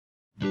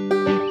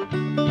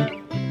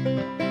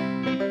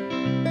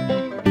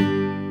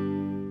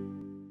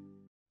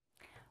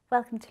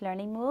Welcome to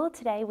LearningMole.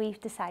 Today we've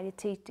decided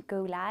to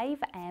go live.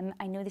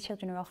 I know the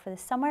children are off for the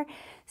summer,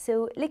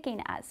 so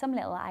looking at some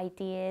little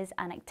ideas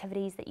and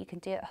activities that you can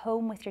do at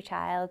home with your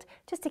child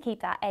just to keep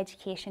that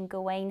education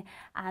going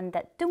and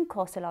that don't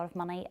cost a lot of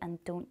money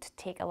and don't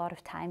take a lot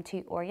of time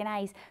to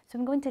organise. So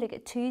I'm going to look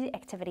at two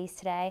activities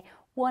today.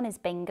 One is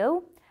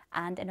bingo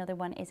and another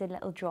one is a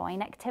little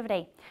drawing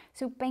activity.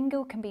 So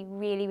bingo can be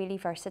really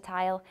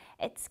versatile.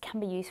 It can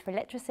be used for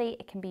literacy,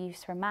 it can be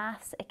used for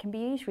maths, it can be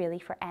used really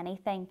for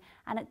anything,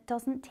 and it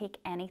doesn't take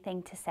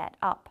anything to set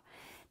up.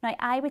 Now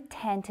I would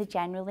tend to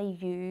generally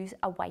use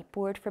a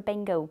whiteboard for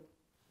bingo.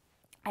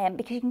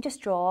 Because you can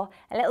just draw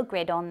a little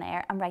grid on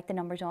there and write the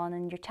numbers on,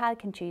 and your child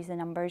can choose the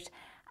numbers,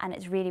 and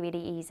it's really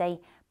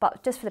easy.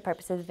 But just for the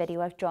purpose of the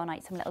video, I've drawn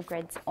out some little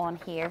grids on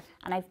here,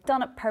 and I've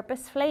done it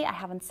purposefully. I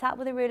haven't sat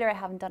with a ruler, I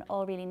haven't done it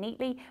all really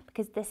neatly,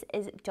 because this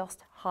is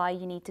just how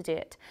you need to do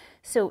it.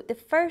 So the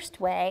first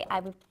way I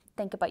would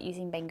think about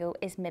using bingo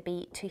is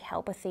maybe to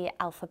help with the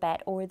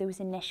alphabet or those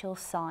initial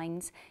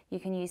sounds.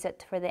 You can use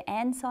it for the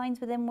end sounds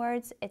within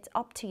words. It's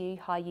up to you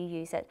how you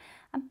use it.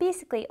 And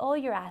basically all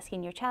you're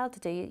asking your child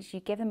to do is you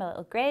give them a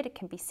little grid. It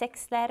can be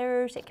 6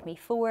 letters, it can be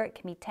 4, it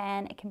can be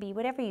 10, it can be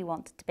whatever you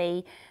want it to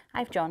be.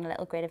 I've drawn a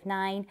little grid of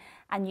 9,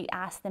 and you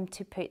ask them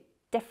to put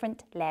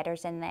different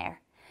letters in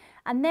there.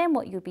 And then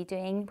what you'll be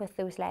doing with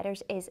those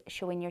letters is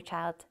showing your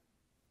child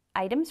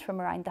items from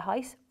around the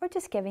house, or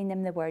just giving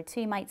them the word. So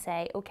you might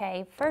say,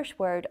 okay, first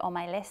word on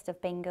my list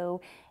of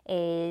bingo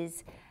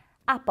is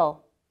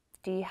apple.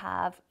 Do you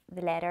have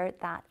the letter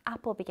that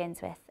apple begins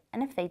with?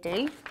 And if they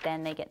do,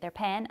 then they get their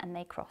pen and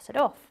they cross it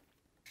off.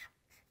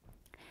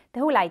 The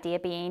whole idea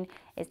being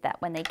is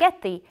that when they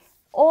get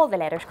all the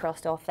letters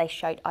crossed off, they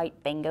shout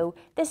out bingo.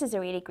 This is a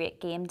really great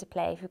game to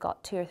play if you've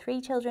got 2 or 3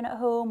 children at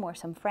home or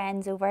some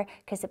friends over,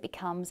 because it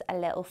becomes a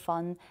little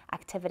fun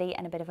activity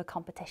and a bit of a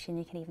competition.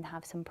 You can even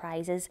have some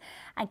prizes.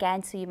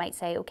 Again, so you might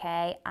say,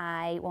 okay,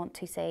 I want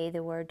to say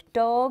the word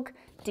dog.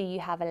 Do you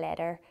have a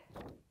letter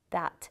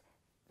that,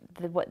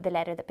 the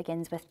letter that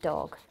begins with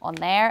dog on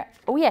there?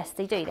 Oh yes,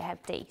 they do, they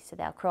have D, so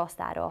they'll cross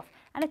that off.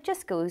 And it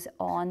just goes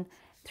on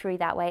through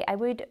that way. I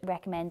would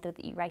recommend though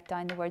that you write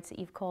down the words that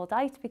you've called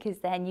out, because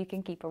then you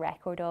can keep a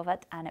record of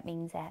it, and it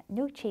means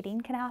no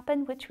cheating can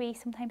happen, which we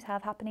sometimes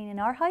have happening in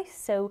our house.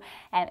 So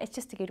it's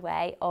just a good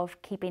way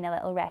of keeping a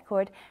little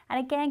record,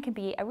 and again can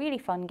be a really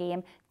fun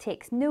game.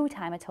 Takes no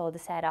time at all to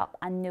set up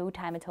and no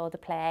time at all to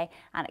play,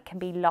 and it can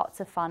be lots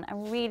of fun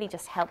and really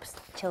just helps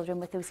children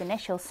with those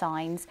initial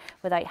sounds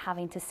without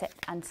having to sit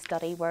and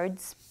study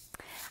words.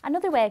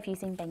 Another way of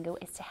using bingo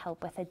is to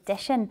help with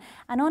addition,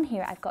 and on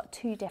here I've got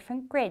 2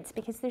 different grids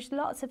because there's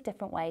lots of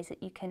different ways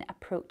that you can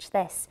approach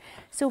this.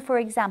 So for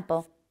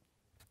example,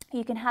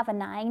 you can have a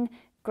 9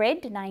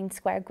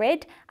 square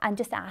grid, and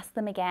just ask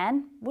them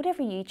again,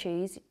 whatever you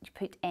choose, you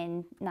put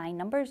in 9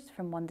 numbers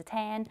from 1 to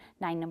 10,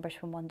 9 numbers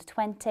from 1 to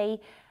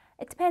 20.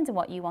 It depends on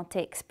what you want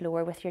to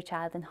explore with your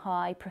child and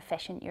how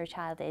proficient your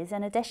child is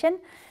in addition.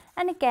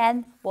 And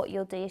again, what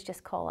you'll do is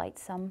just call out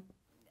some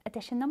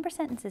addition number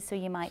sentences. So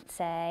you might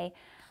say,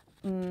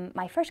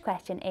 my first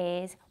question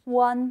is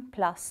 1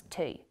 plus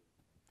 2,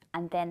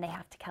 and then they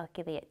have to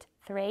calculate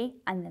 3,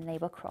 and then they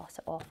will cross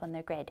it off on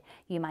their grid.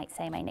 You might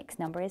say my next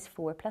number is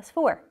 4 plus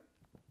 4.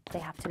 They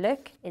have to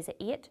look, is it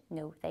 8?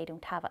 No, they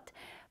don't have it.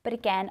 But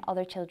again,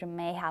 other children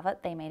may have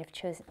it. They may have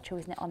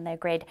chosen it on their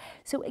grid.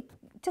 So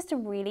just a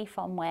really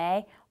fun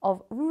way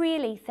of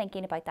really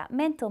thinking about that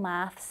mental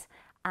maths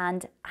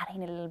and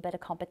adding a little bit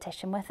of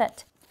competition with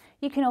it.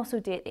 You can also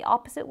do it the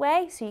opposite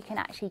way, so you can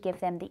actually give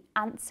them the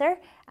answer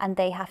and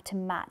they have to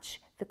match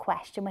the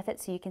question with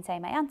it. So you can say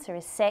my answer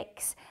is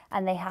 6,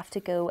 and they have to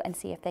go and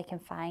see if they can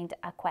find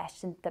a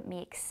question that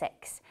makes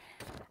 6.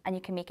 And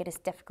you can make it as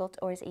difficult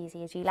or as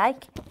easy as you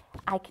like.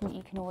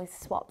 You can always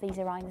swap these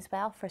around as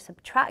well for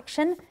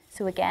subtraction.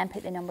 So again,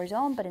 put the numbers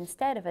on, but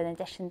instead of an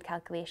addition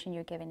calculation,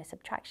 you're giving a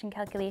subtraction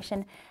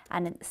calculation,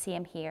 and the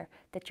same here,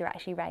 that you're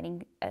actually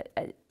writing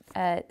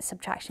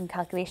subtraction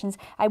calculations.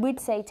 I would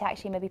say to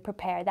actually maybe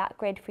prepare that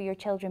grid for your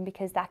children,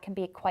 because that can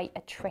be quite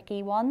a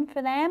tricky one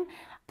for them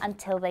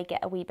until they get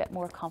a wee bit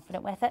more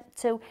confident with it.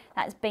 So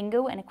that's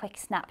bingo in a quick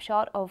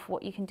snapshot of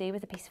what you can do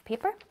with a piece of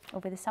paper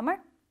over the summer.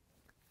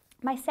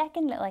 My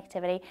second little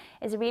activity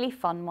is a really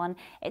fun one.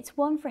 It's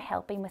one for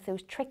helping with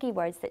those tricky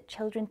words that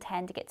children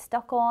tend to get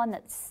stuck on,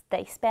 that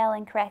they spell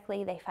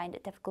incorrectly, they find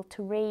it difficult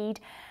to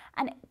read.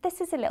 And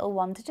this is a little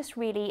one to just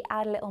really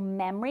add a little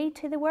memory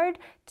to the word,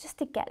 just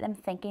to get them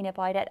thinking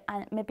about it,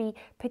 and maybe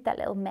put that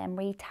little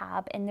memory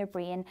tab in their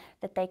brain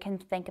that they can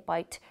think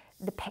about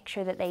the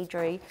picture that they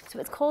drew. So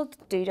it's called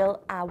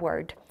Doodle a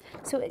Word.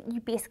 So you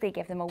basically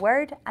give them a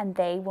word and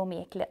they will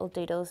make little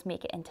doodles,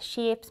 make it into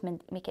shapes,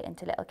 make it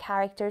into little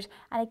characters.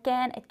 And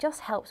again, it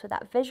just helps with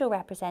that visual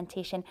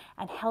representation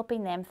and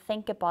helping them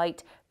think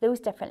about those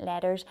different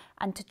letters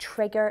and to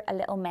trigger a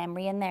little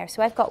memory in there.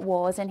 So I've got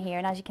was in here,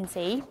 and as you can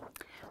see,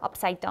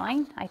 upside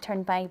down, I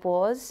turned my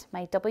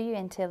W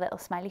into a little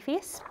smiley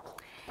face.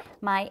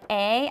 My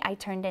A, I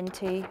turned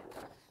into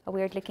a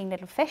weird looking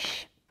little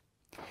fish.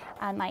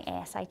 and my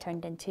S I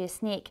turned into a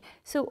snake.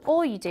 So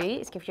all you do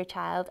is give your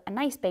child a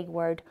nice big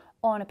word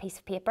on a piece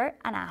of paper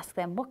and ask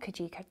them, what could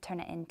you turn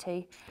it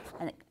into?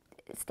 And it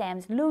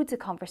stems loads of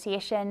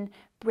conversation,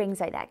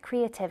 brings out that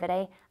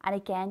creativity, and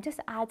again just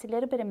adds a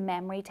little bit of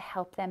memory to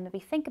help them maybe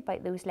think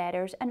about those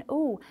letters and,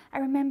 oh, I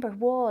remember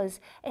was,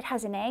 it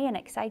has an A in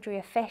it because I drew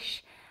a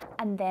fish,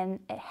 and then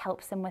it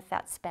helps them with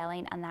that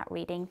spelling and that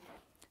reading.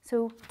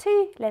 So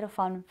 2 little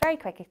fun, very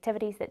quick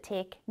activities that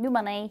take no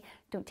money,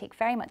 don't take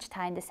very much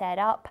time to set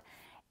up.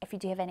 If you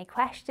do have any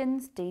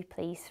questions, do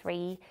please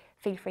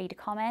feel free to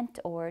comment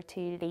or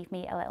to leave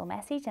me a little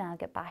message and I'll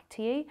get back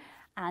to you.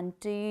 And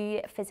do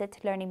visit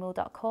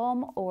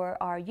learningmole.com or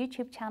our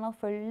YouTube channel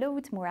for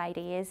loads more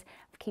ideas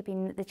of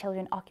keeping the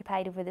children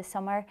occupied over the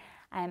summer.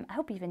 I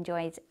hope you've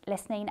enjoyed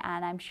listening,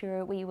 and I'm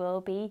sure we will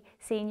be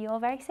seeing you all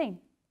very soon.